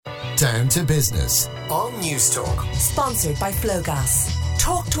Down to Business on Newstalk. Sponsored by Flowgas.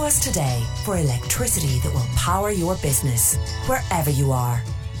 Talk to us today for electricity that will power your business, wherever you are.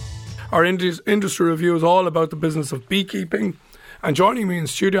 Our industry review is all about the business of beekeeping. And joining me in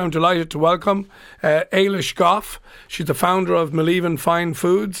studio, I'm delighted to welcome Ailish Goff. She's the founder of Maleven Fine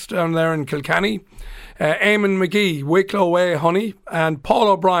Foods down there in Kilkenny. Eamon McGee, Wicklow Way Honey, and Paul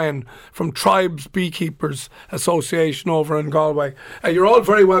O'Brien from Tribes Beekeepers Association over in Galway. You're all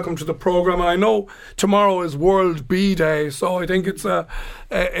very welcome to the programme. I know tomorrow is World Bee Day, so I think it's a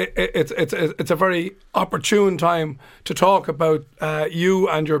very opportune time to talk about you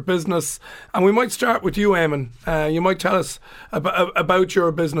and your business. And we might start with you, Eamon. You might tell us about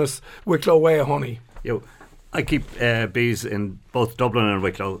your business, Wicklow Way Honey. I keep bees in both Dublin and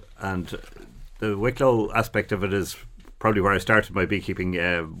Wicklow, and the Wicklow aspect of it is probably where I started my beekeeping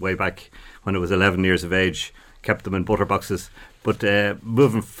way back when I was 11 years of age. Kept them in butter boxes. But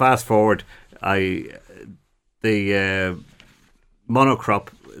moving fast forward, the monocrop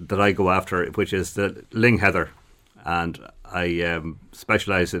that I go after, which is the ling heather, and I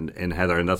specialise in heather, and